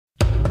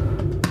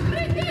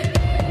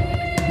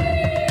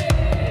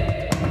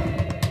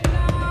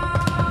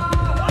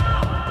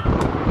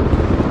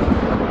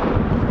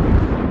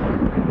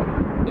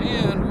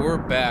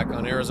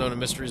Arizona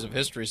Mysteries of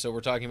History. So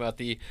we're talking about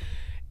the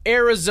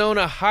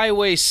Arizona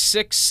Highway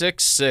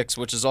 666,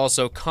 which is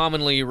also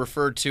commonly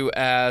referred to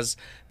as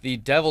the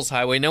Devil's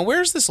Highway. Now,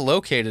 where's this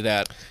located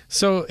at?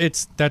 So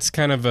that's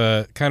kind of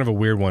a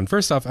weird one.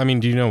 First off, I mean,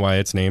 do you know why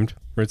it's named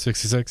Route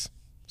 66?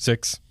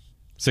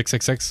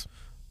 666?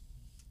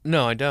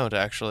 No, I don't,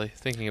 actually,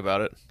 thinking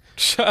about it.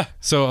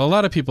 So a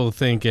lot of people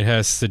think it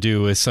has to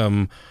do with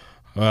some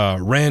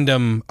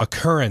random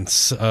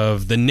occurrence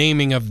of the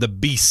naming of the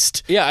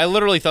beast. Yeah, I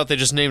literally thought they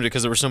just named it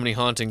because there were so many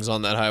hauntings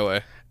on that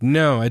highway.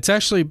 No, it's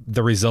actually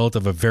the result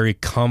of a very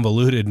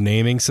convoluted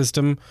naming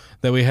system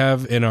that we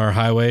have in our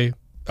highway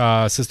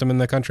system in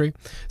the country.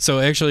 So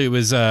actually it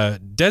was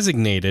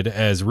designated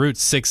as Route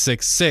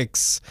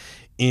 666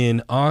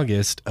 in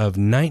August of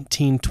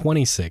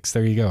 1926.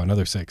 There you go,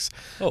 another 6.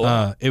 Oh,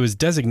 wow. It was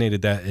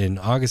designated that in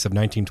August of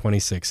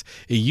 1926.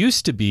 It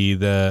used to be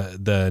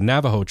the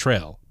Navajo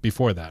Trail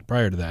before that,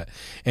 prior to that.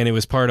 And it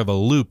was part of a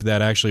loop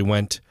that actually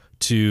went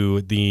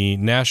to the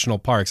national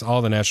parks,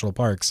 all the national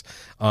parks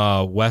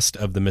west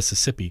of the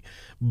Mississippi.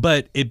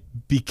 But it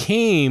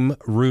became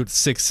Route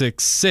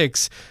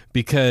 666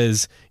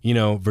 because,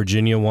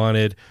 Virginia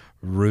wanted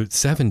Route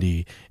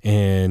 70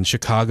 and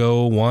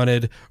Chicago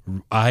wanted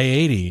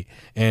I-80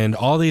 and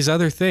all these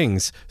other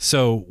things.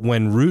 So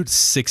when Route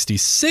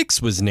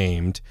 66 was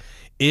named,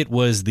 it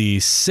was the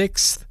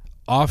 6th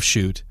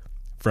offshoot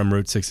from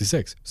Route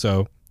 66.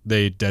 So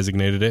they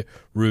designated it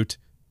Route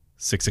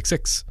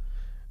 666.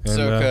 And,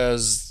 so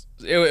because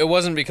it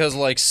wasn't because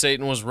like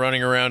Satan was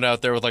running around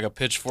out there with like a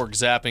pitchfork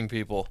zapping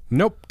people.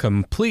 Nope.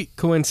 Complete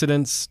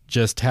coincidence.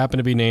 Just happened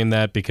to be named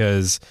that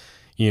because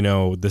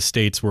the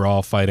states were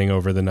all fighting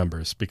over the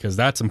numbers because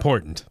that's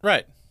important.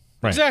 Right.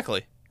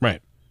 Exactly.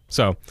 Right.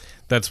 So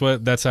that's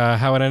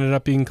how it ended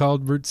up being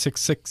called Route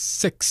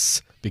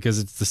 666 because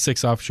it's the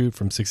 6th offshoot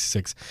from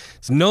 66.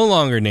 It's no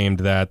longer named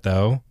that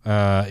though.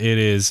 It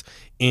is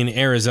in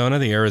Arizona.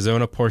 The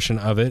Arizona portion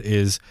of it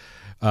is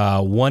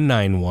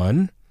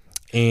 191,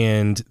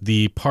 and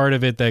the part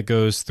of it that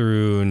goes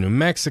through New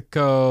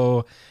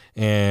Mexico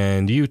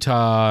and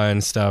Utah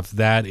and stuff,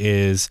 that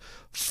is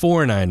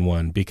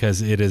 491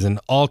 because it is an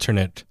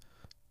alternate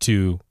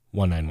to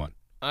 191.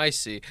 I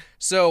see.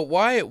 So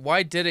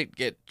why did it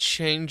get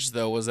changed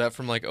though? Was that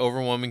from like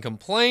overwhelming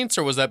complaints,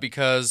 or was that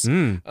because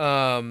there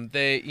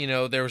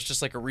was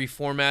just like a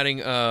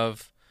reformatting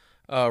of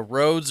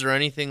roads or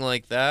anything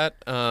like that?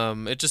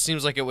 It just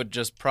seems like it would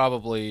just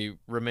probably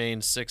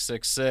remain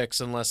 666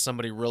 unless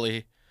somebody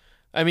really.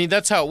 I mean,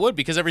 that's how it would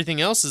because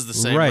everything else is the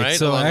same, right?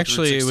 So Along with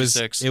actually, Route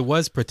 66. it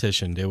was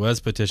petitioned. It was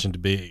petitioned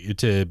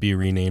to be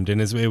renamed,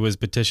 and it was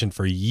petitioned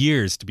for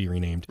years to be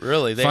renamed.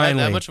 Really, they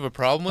Finally. had that much of a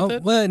problem with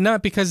it? Well,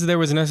 not because there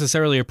was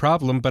necessarily a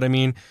problem, but I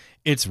mean,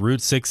 it's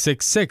Route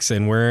 666,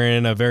 and we're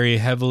in a very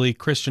heavily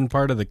Christian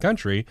part of the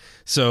country,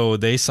 so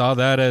they saw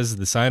that as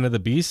the sign of the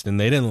beast, and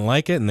they didn't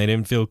like it, and they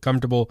didn't feel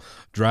comfortable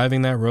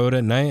driving that road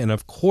at night, and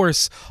of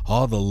course,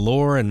 all the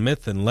lore and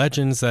myth and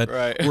legends that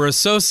were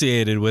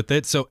associated with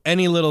it, so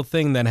any little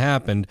thing that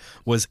happened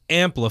was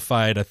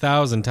amplified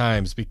 1,000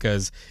 times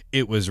because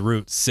it was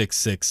Route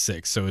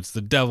 666, so it's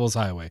the Devil's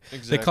Highway.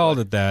 Exactly. They called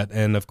it that,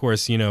 and of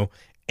course,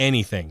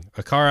 anything,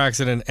 a car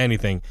accident,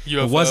 anything.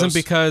 UFOs. It wasn't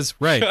because,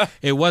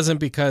 it wasn't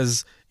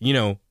because,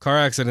 car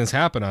accidents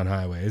happen on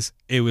highways.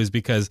 It was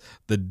because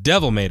the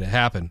devil made it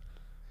happen.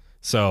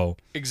 So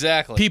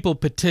Exactly. people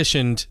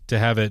petitioned to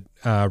have it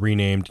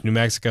renamed. New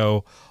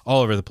Mexico,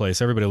 all over the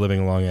place. Everybody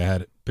living along it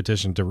had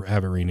petitioned to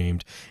have it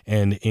renamed.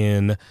 And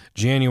in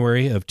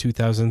January of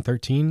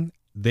 2013,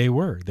 they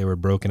were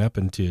broken up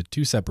into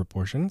 2 separate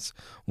portions.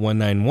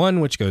 191,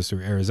 which goes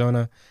through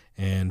Arizona,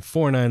 and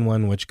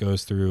 491, which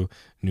goes through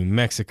New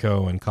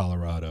Mexico and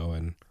Colorado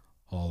and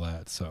all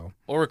that. So,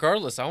 well,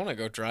 regardless, I want to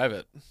go drive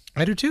it.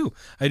 I do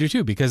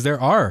too, because there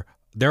are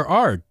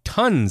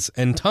tons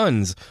and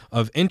tons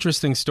of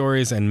interesting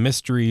stories and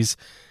mysteries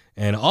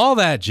and all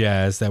that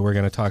jazz that we're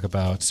going to talk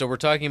about. So we're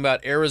talking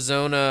about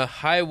Arizona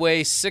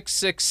Highway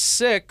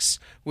 666,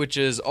 which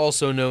is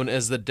also known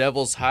as the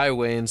Devil's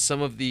Highway, and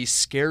some of the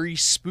scary,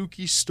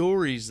 spooky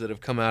stories that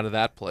have come out of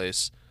that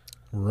place.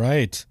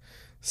 Right.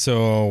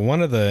 So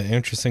one of the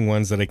interesting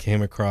ones that I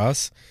came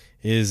across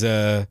is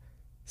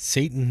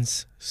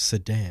Satan's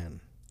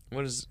sedan.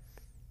 What is?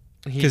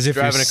 Because if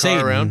driving you're a car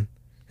Satan, around?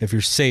 if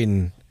you're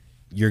Satan,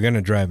 you're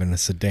gonna drive in a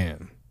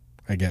sedan,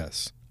 I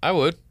guess. I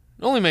would.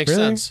 It only makes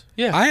Really? sense.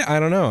 Yeah. I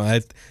don't know.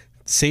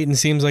 Satan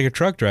seems like a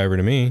truck driver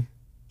to me.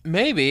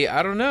 Maybe.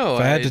 I don't know.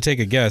 If I had to take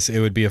a guess, it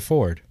would be a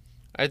Ford.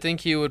 I think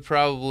he would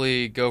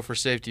probably go for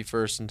safety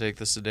first and take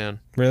the sedan.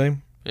 Really?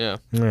 Yeah.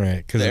 All right,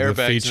 because The of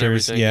the airbags and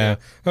features. everything, Yeah.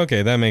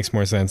 Okay, that makes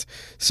more sense.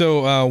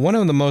 So one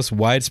of the most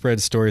widespread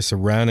stories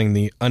surrounding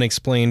the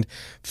unexplained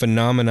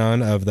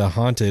phenomenon of the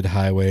haunted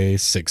Highway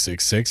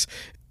 666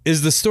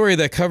 is the story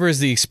that covers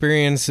the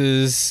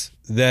experiences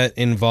that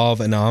involve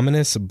an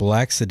ominous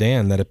black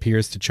sedan that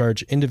appears to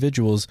charge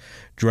individuals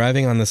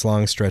driving on this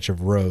long stretch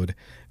of road.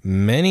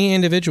 Many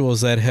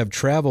individuals that have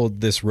traveled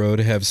this road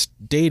have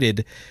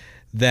stated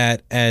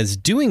that as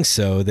doing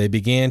so, they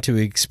began to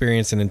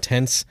experience an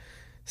intense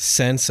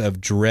sense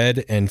of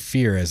dread and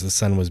fear as the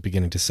sun was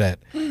beginning to set.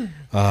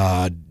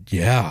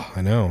 Yeah,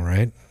 I know,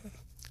 right?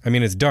 I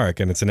mean, it's dark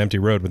and it's an empty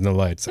road with no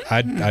lights.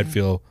 I'd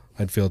feel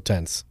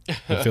tense.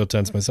 I'd feel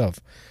tense myself.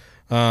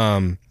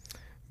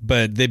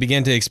 But they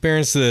began to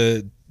experience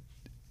the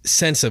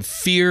sense of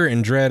fear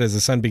and dread as the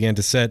sun began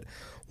to set.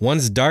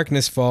 Once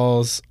darkness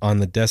falls on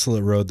the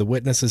desolate road, the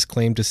witnesses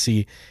claim to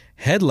see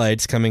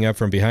headlights coming up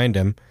from behind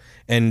him.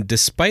 And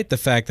despite the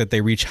fact that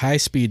they reach high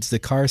speeds, the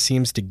car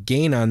seems to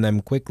gain on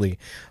them quickly.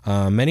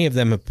 Many of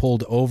them have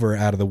pulled over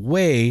out of the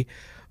way,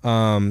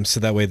 so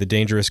that way the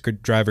dangerous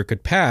driver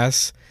could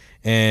pass.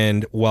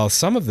 And while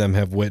some of them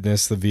have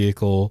witnessed the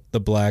vehicle, the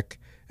black,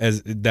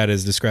 as that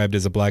is described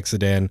as a black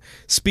sedan,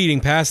 speeding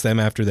past them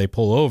after they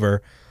pull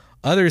over,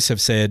 others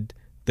have said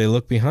they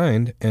look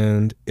behind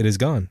and it is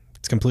gone.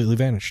 It's completely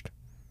vanished.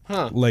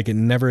 Like it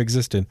never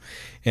existed.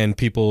 And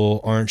people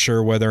aren't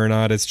sure whether or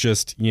not it's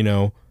just,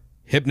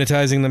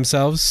 hypnotizing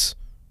themselves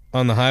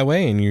on the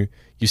highway and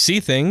you see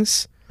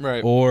things,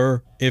 right?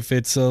 Or if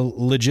it's a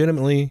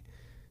legitimately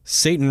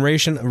Satan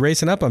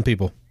racing up on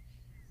people.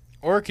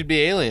 Or it could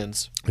be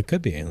aliens. It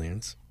could be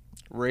aliens.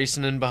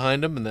 Racing in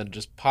behind them and then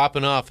just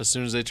popping off as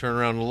soon as they turn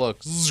around and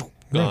look.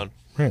 Gone.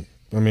 Right.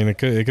 I mean, it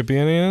could be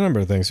any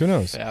number of things. Who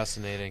knows?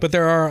 Fascinating. But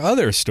there are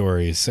other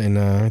stories, and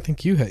I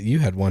think you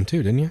had one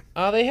too, didn't you?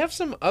 They have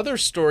some other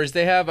stories.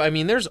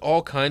 There's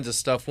all kinds of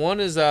stuff.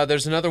 One is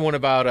there's another one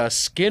about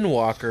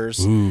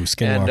skinwalkers. Ooh,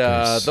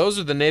 skinwalkers. And those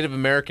are the Native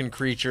American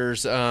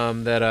creatures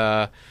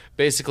that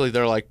basically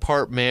they're like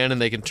part man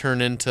and they can turn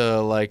into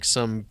like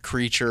some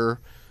creature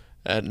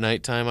at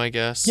nighttime, I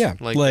guess. Yeah,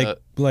 like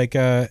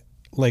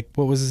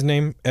what was his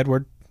name?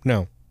 Edward?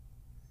 No,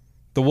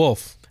 the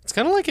wolf. It's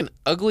kind of like an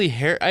ugly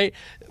hair.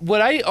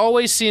 What I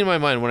always see in my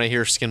mind when I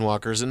hear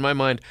skinwalkers, in my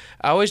mind,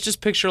 I always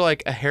just picture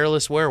like a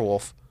hairless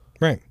werewolf.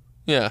 Right.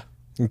 Yeah.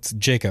 It's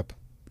Jacob.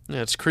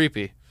 Yeah, it's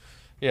creepy.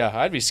 Yeah,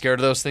 I'd be scared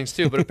of those things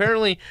too. But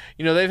apparently,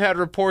 they've had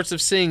reports of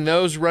seeing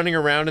those running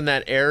around in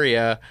that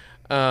area.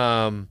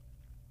 They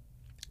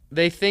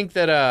think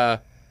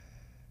that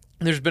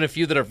there's been a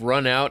few that have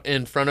run out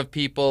in front of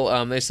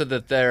people. They said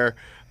that there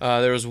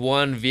was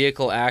one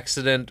vehicle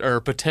accident or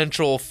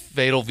potential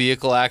fatal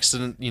vehicle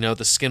accident. The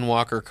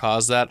skinwalker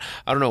caused that.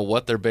 I don't know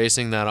what they're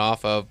basing that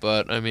off of,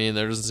 but I mean,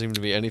 there doesn't seem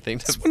to be anything.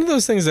 It's one of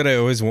those things that I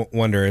always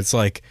wonder. It's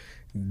like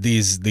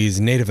these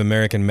Native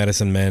American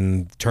medicine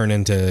men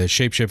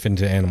shapeshift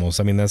into animals.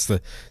 I mean, that's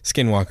the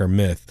skinwalker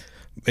myth.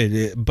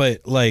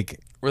 But like,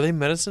 were they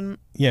medicine?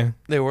 Yeah,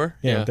 they were.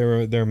 Yeah,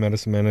 they're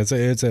medicine men. It's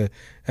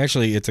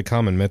a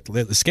common myth.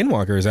 The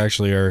skinwalkers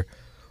actually are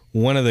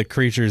one of the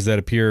creatures that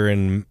appear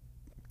in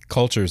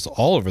cultures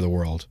all over the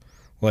world,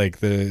 like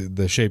the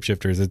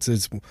shapeshifters.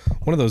 It's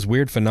one of those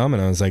weird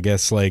phenomenons, I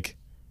guess. Like,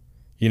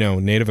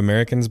 Native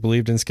Americans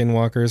believed in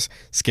skinwalkers.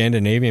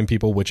 Scandinavian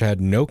people, which had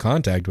no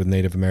contact with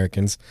Native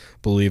Americans,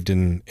 believed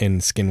in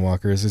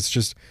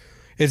skinwalkers.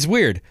 It's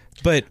weird.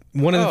 But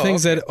one of the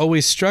things that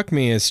always struck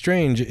me as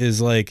strange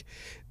is like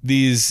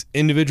these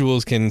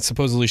individuals can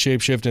supposedly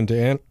shapeshift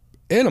into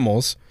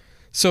animals.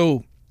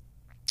 So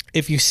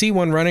if you see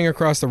one running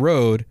across the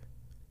road,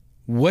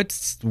 what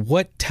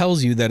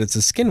tells you that it's a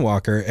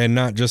skinwalker and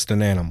not just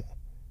an animal?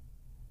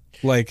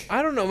 Like,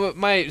 I don't know,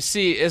 but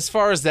as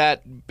far as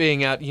that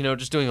being out,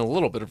 just doing a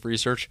little bit of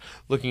research,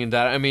 looking at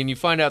that, I mean, you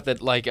find out that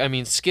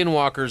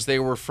skinwalkers, they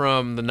were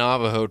from the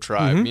Navajo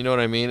tribe, Mm-hmm. you know what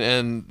I mean?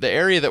 And the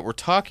area that we're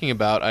talking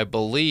about, I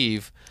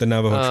believe, the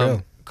Navajo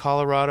Trail.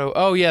 Colorado.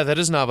 Oh yeah, that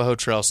is Navajo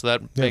Trail, so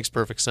that makes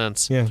perfect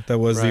sense. Yeah, that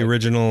was the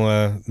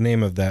original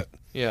name of that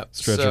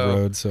stretch of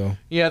road. So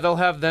yeah, they'll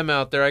have them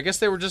out there. I guess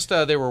they were just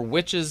they were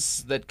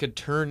witches that could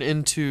turn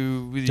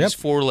into these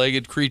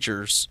four-legged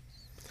creatures.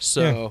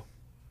 So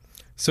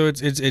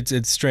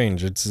it's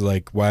strange. It's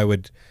like, why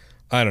would,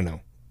 I don't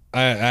know. I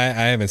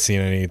haven't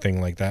seen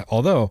anything like that.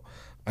 Although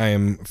I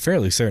am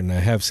fairly certain I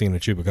have seen a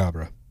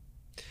chupacabra.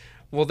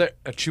 Well,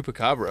 a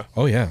chupacabra.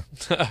 Oh yeah,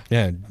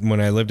 yeah. When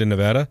I lived in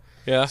Nevada.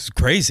 Yeah. It's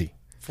crazy.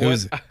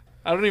 I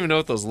don't even know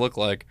what those look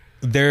like.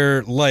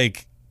 They're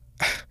like,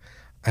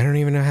 I don't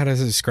even know how to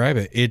describe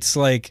it. It's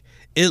like,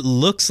 it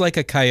looks like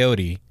a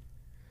coyote,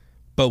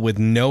 but with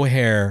no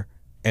hair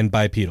and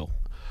bipedal.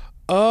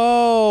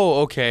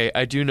 Oh, okay.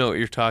 I do know what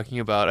you're talking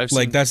about.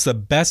 That's the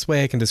best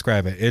way I can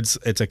describe it.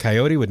 It's a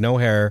coyote with no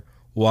hair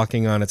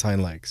walking on its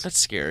hind legs. That's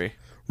scary.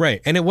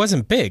 Right. And it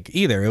wasn't big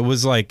either. It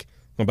was like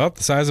about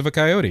the size of a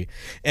coyote.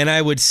 And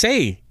I would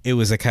say it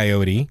was a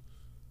coyote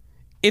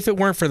if it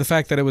weren't for the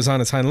fact that it was on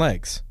its hind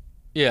legs.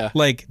 Yeah.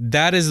 Like,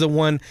 that is the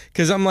one,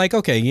 because I'm like,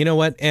 okay, you know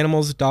what?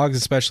 Animals, dogs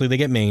especially, they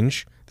get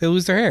mange. They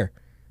lose their hair.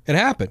 It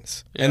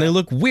happens. Yeah. And they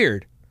look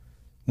weird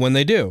when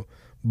they do.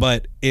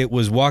 But it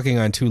was walking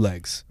on two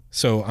legs.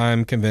 So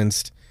I'm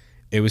convinced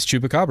it was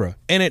chupacabra.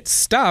 And it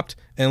stopped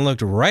and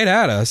looked right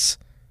at us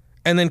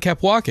and then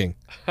kept walking.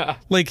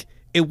 Like,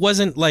 it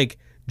wasn't like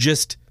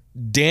just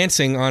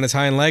dancing on its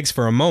hind legs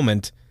for a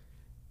moment.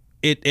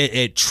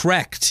 It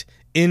trekked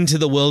into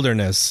the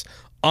wilderness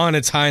on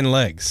its hind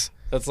legs.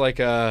 That's like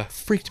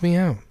freaked me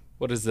out.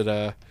 What is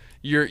it?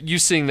 you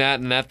seeing that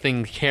and that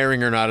thing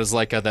caring or not is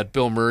like that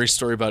Bill Murray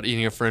story about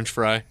eating a French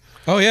fry.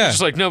 Oh yeah, It's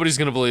just like nobody's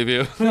gonna believe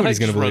you. Nobody's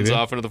gonna just believe runs you.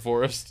 off into the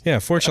forest. yeah.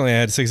 Fortunately, I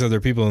had 6 other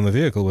people in the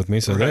vehicle with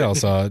me, so they all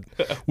saw it.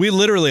 We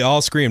literally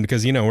all screamed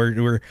because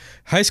we're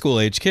high school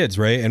age kids,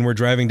 right? And we're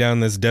driving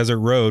down this desert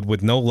road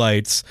with no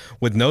lights,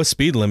 with no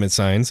speed limit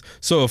signs.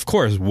 So of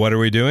course, what are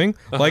we doing?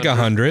 Like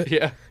 100.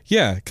 Yeah.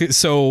 Yeah,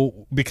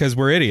 so because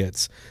we're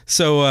idiots.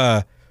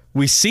 So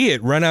we see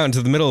it run out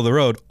into the middle of the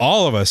road.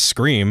 All of us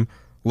scream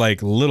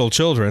like little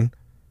children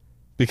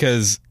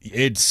because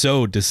it's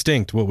so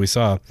distinct what we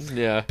saw.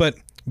 Yeah.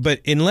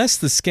 But unless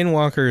the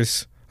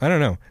skinwalkers, I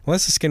don't know,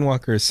 unless the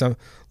skinwalkers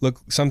look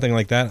something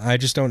like that, I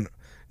just don't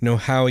know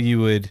how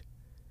you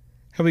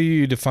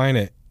define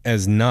it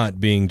as not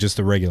being just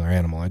a regular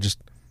animal.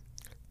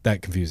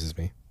 That confuses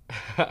me.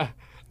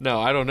 No,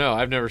 I don't know.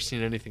 I've never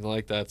seen anything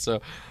like that.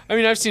 So, I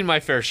mean, I've seen my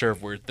fair share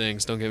of weird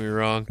things. Don't get me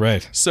wrong.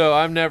 Right. So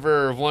I've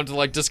never wanted to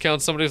like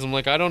discount somebody. I'm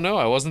like, I don't know.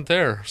 I wasn't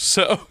there.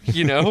 So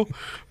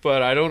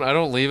but I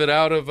don't leave it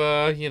out of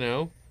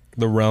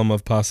The realm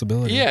of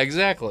possibility. Yeah,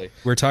 exactly.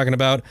 We're talking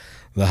about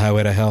the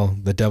highway to hell,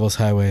 the Devil's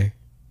Highway,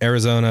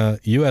 Arizona,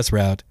 U.S.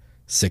 Route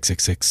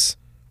 666.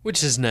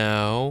 Which is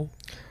now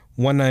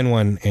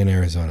 191 in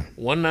Arizona.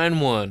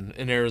 191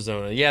 in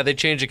Arizona. Yeah, they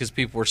changed it because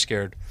people were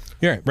scared.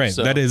 Yeah, right.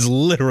 So- That is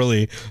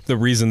literally the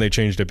reason they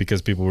changed it,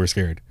 because people were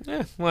scared.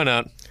 Why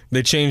not?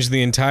 They changed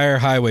the entire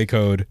highway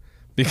code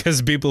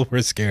because people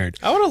were scared.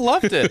 I would have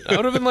loved it. I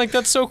would have been like,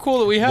 that's so cool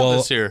that we have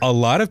this here. A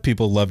lot of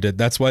people loved it.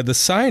 That's why the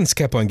signs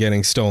kept on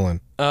getting stolen.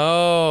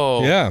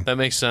 Oh. Yeah. That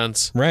makes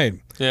sense. Right.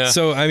 Yeah.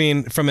 So, I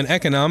mean, from an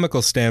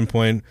economical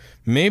standpoint,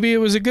 maybe it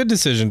was a good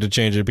decision to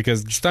change it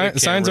because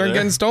signs aren't there.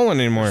 getting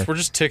stolen anymore. We're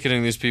just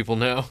ticketing these people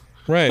now.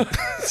 Right.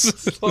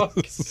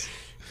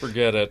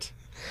 Forget it.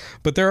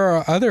 But there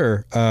are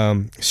other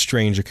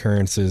strange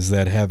occurrences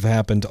that have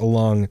happened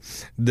along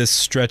this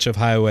stretch of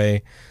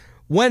highway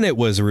when it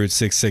was Route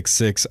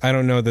 666. I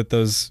don't know that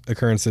those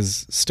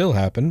occurrences still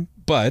happen,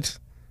 but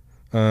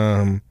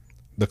the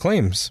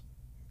claims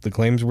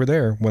were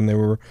there when they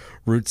were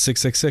Route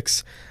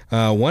 666.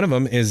 One of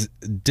them is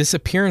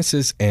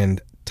disappearances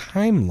and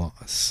time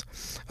loss.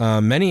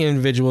 Many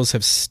individuals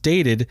have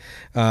stated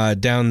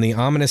down the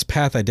ominous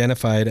path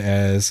identified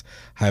as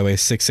Highway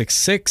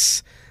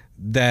 666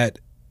 that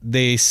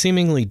they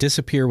seemingly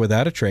disappear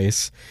without a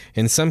trace.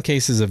 In some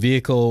cases, a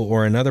vehicle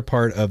or another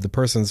part of the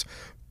person's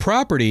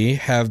property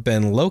have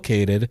been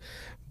located,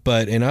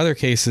 but in other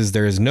cases,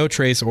 there is no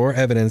trace or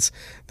evidence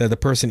that the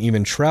person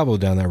even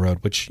traveled down that road,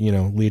 which,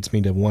 leads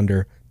me to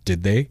wonder,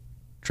 did they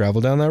travel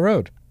down that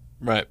road?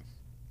 Right.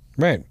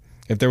 Right.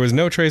 If there was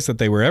no trace that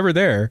they were ever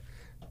there,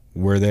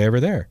 were they ever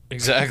there?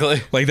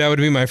 Exactly. Like, that would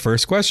be my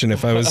first question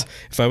if I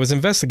was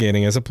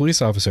investigating as a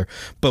police officer.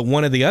 But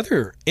one of the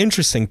other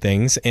interesting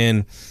things,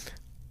 and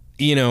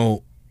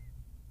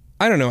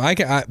I don't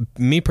know.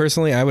 Me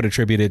personally, I would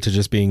attribute it to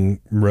just being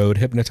road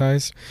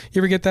hypnotized. You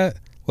ever get that?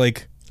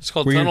 Like, It's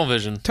called tunnel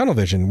vision. Tunnel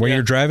vision, where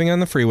you're driving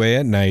on the freeway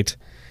at night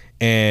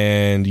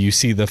and you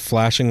see the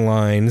flashing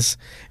lines,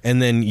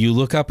 and then you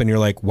look up and you're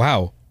like,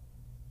 wow,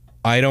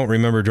 I don't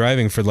remember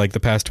driving for like the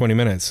past 20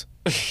 minutes.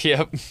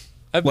 Yep.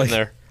 I've been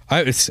there.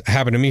 It's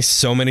happened to me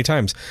so many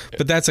times.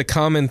 But that's a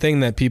common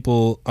thing that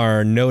people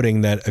are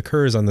noting that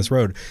occurs on this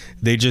road.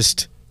 They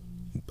just,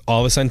 all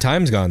of a sudden,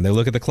 time's gone. They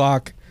look at the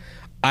clock.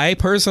 I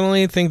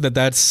personally think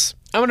that's...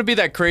 I'm going to be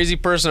that crazy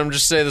person. I'm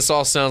just saying this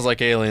all sounds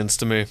like aliens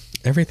to me.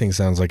 Everything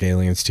sounds like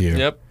aliens to you.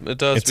 Yep, it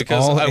does, It's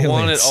because all I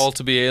want it aliens. all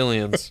to be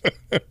aliens.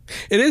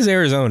 It is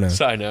Arizona.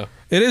 So I know.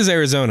 It is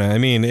Arizona. I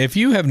mean, if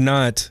you have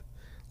not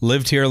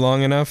lived here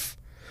long enough,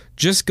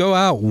 just go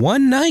out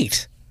one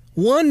night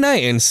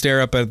and stare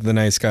up at the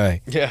night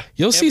sky. Yeah.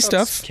 You'll see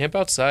stuff. Camp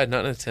outside,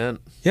 not in a tent.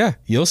 Yeah,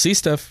 you'll see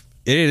stuff.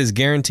 It is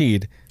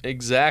guaranteed.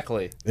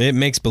 Exactly. It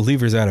makes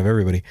believers out of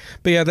everybody.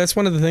 But yeah, that's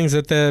one of the things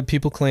that the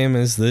people claim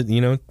is that,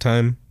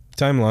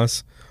 time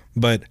loss.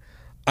 But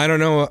I don't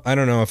know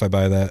if I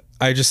buy that.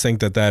 I just think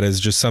that is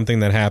just something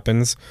that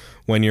happens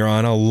when you're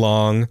on a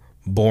long,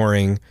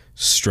 boring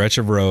stretch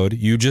of road.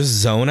 You just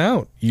zone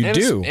out.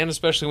 And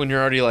especially when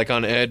you're already like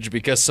on edge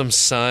because some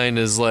sign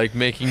is like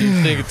making you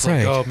think it's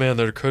Right. like, oh man,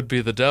 there could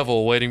be the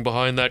devil waiting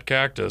behind that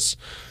cactus.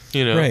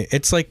 Right.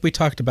 It's like we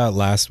talked about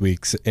last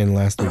week's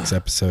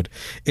episode.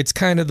 It's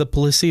kind of the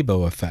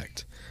placebo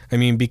effect. I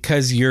mean,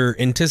 because you're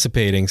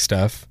anticipating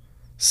stuff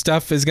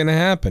is going to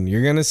happen.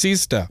 You're going to see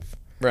stuff.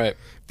 Right.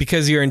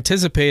 Because you're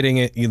anticipating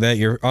it, that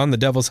you're on the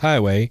devil's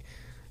highway,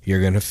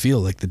 you're going to feel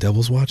like the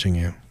devil's watching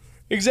you.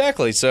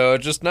 Exactly. So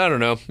just, I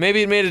don't know.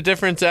 Maybe it made a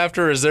difference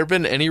after. Has there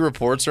been any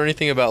reports or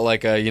anything about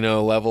like a,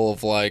 level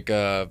of like,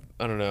 I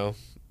don't know.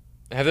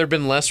 Have there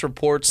been less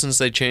reports since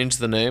they changed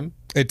the name?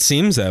 It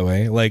seems that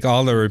way. Like,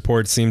 all the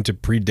reports seem to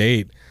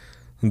predate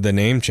the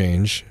name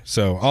change.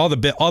 So all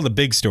the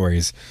big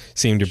stories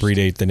seem to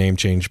predate the name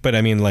change. But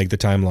I mean, like the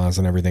time loss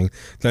and everything,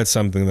 that's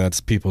something that's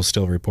people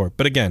still report.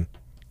 But again,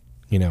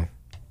 you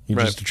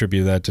Right. just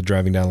attribute that to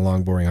driving down a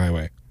long, boring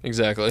highway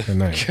Exactly. at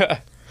night.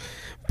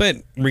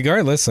 But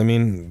regardless, I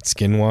mean,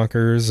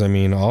 skinwalkers, I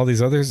mean, all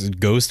these others,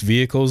 ghost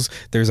vehicles.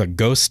 There's a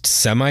ghost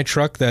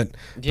semi-truck that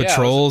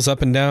patrols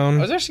up and down.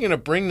 I was actually going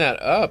to bring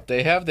that up.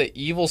 They have the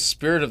evil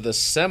spirit of the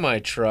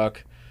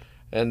semi-truck.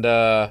 And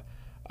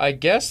I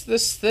guess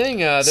this thing...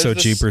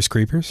 Jeepers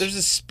Creepers? There's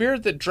a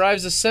spirit that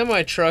drives a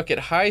semi-truck at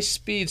high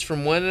speeds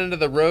from one end of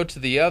the road to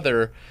the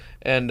other.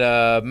 And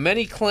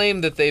many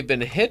claim that they've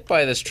been hit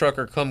by this truck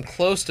or come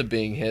close to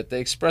being hit. They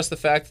express the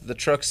fact that the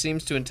truck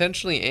seems to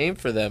intentionally aim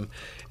for them.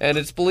 And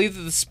it's believed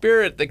that the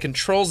spirit that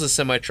controls the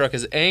semi-truck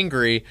is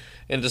angry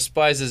and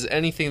despises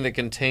anything that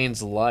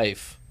contains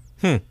life.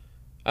 I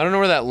don't know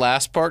where that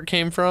last part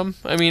came from.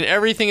 I mean,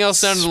 everything else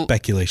sounded...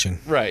 Speculation.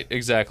 Right,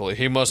 exactly.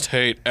 He must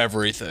hate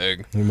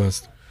everything. He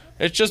must...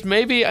 It's just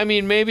maybe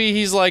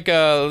he's like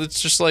it's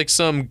just like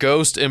some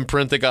ghost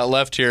imprint that got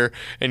left here,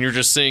 and you're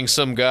just seeing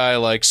some guy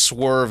like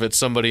swerve at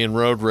somebody in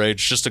road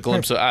rage. Just a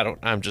glimpse of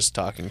I'm just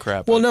talking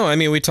crap. Well, no, I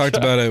mean we talked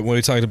about it when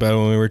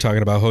we were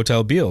talking about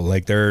Hotel Beale.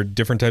 Like there are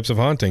different types of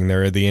haunting.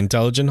 There are the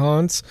intelligent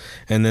haunts,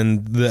 and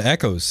then the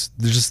echoes.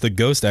 There's just the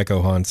ghost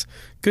echo haunts.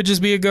 Could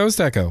just be a ghost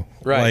echo,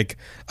 right? Like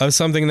of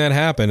something that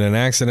happened, an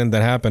accident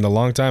that happened a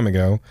long time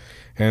ago,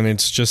 and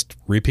it's just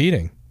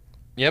repeating.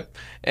 Yep,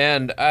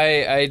 and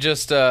I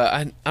just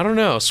I don't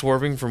know,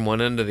 swerving from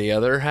one end to the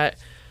other.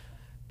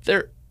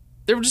 There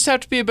would just have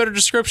to be a better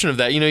description of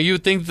that. You know, you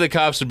would think that the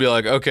cops would be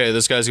like, okay,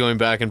 this guy's going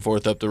back and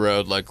forth up the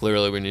road. Like,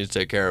 clearly we need to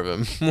take care of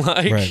him.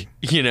 Like, right.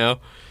 You know,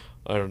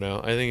 I don't know.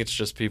 I think it's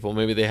just people.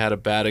 Maybe they had a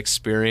bad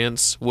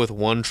experience with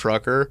one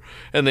trucker,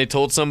 and they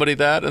told somebody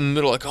that, and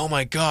they're like, oh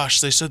my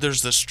gosh, they said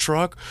there's this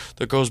truck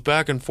that goes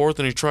back and forth,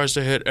 and he tries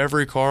to hit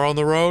every car on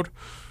the road.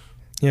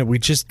 Yeah, we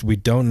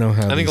don't know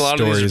how these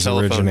stories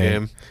originate.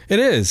 Game. It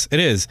is.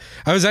 It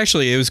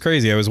was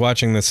crazy. I was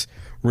watching this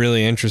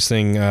really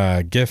interesting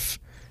GIF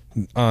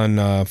on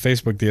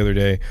Facebook the other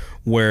day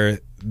where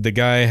the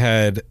guy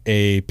had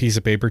a piece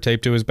of paper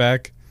taped to his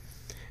back,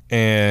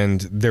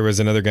 and there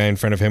was another guy in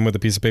front of him with a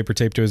piece of paper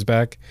taped to his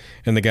back,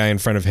 and the guy in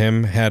front of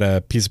him had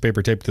a piece of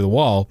paper taped to the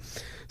wall.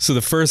 So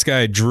the first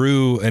guy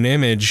drew an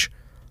image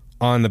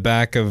on the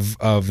back of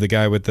the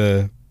guy with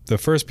the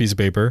first piece of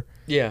paper.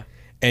 Yeah.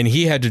 And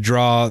he had to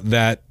draw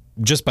that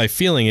just by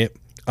feeling it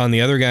on the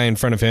other guy in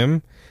front of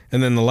him.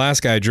 And then the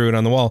last guy drew it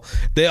on the wall.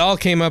 They all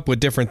came up with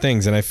different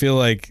things. And I feel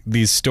like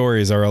these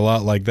stories are a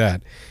lot like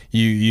that.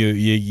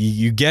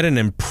 You get an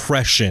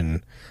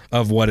impression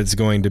of what it's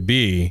going to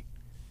be.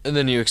 And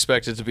then you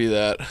expect it to be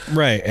that.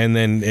 Right. And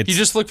then you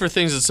just look for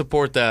things that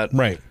support that.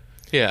 Right.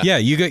 Yeah. Yeah.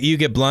 You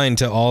get blind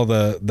to all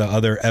the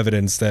other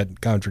evidence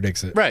that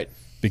contradicts it. Right.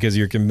 Because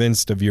you're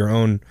convinced of your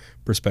own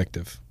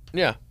perspective.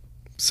 Yeah.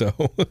 So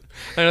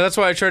I know that's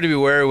why I try to be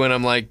wary when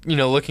I'm like, you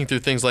know, looking through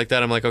things like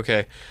that. I'm like,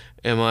 okay,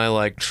 am I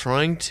like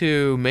trying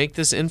to make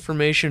this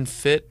information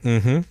fit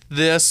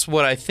this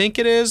what I think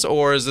it is,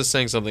 or is this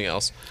saying something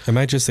else? Am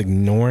I just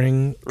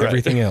ignoring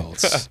everything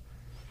else?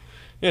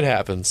 It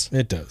happens.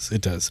 It does.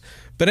 It does.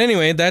 But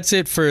anyway, that's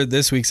it for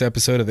this week's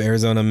episode of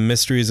Arizona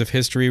Mysteries of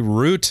History.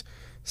 Route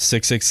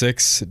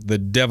 666, the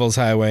Devil's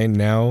Highway,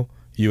 now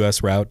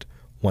U.S. Route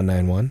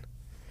 191.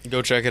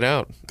 Go check it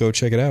out. Go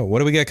check it out. What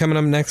do we got coming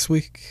up next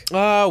week?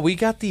 We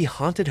got the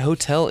Haunted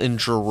Hotel in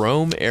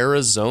Jerome,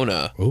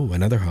 Arizona. Oh,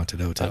 another haunted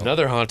hotel.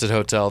 Another haunted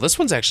hotel. This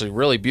one's actually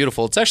really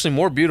beautiful. It's actually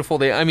more beautiful.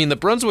 The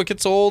Brunswick,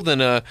 it's old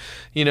and,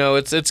 you know,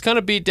 it's kind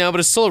of beat down,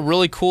 but it's still a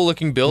really cool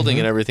looking building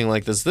and everything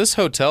like this. This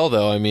hotel,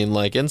 though, I mean,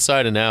 like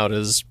inside and out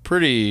is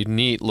pretty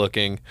neat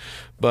looking,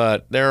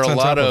 but there are it's a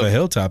lot of a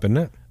hilltop, isn't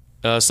it?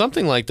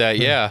 Something like that,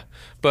 yeah.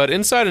 But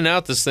inside and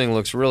out, this thing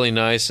looks really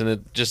nice,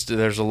 and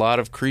there's a lot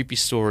of creepy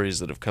stories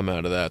that have come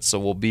out of that. So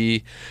we'll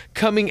be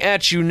coming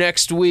at you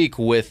next week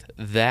with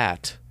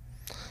that.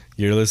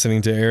 You're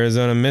listening to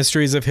Arizona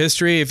Mysteries of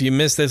History. If you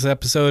missed this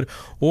episode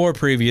or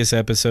previous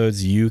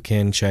episodes, you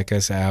can check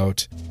us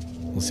out.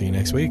 We'll see you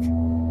next week.